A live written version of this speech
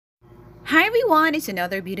Hi everyone, it's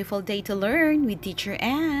another beautiful day to learn with Teacher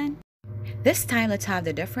Anne. This time, let's have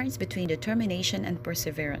the difference between determination and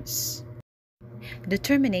perseverance.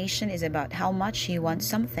 Determination is about how much you want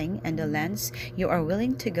something and the lengths you are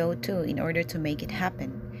willing to go to in order to make it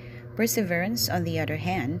happen. Perseverance, on the other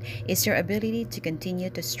hand, is your ability to continue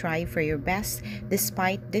to strive for your best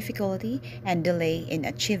despite difficulty and delay in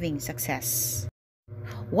achieving success.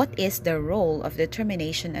 What is the role of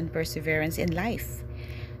determination and perseverance in life?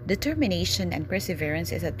 Determination and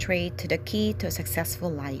perseverance is a trait to the key to a successful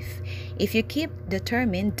life. If you keep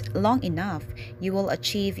determined long enough, you will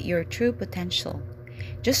achieve your true potential.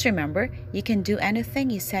 Just remember, you can do anything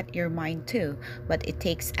you set your mind to, but it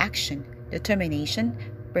takes action, determination,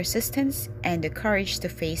 persistence, and the courage to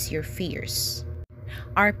face your fears.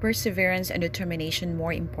 Are perseverance and determination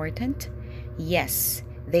more important? Yes,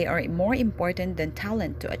 they are more important than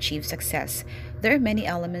talent to achieve success. There are many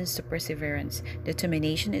elements to perseverance.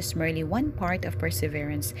 Determination is merely one part of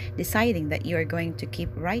perseverance. Deciding that you are going to keep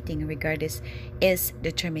writing regardless is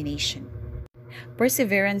determination.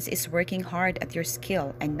 Perseverance is working hard at your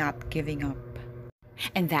skill and not giving up.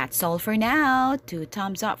 And that's all for now. 2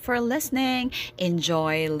 thumbs up for listening.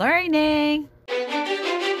 Enjoy learning.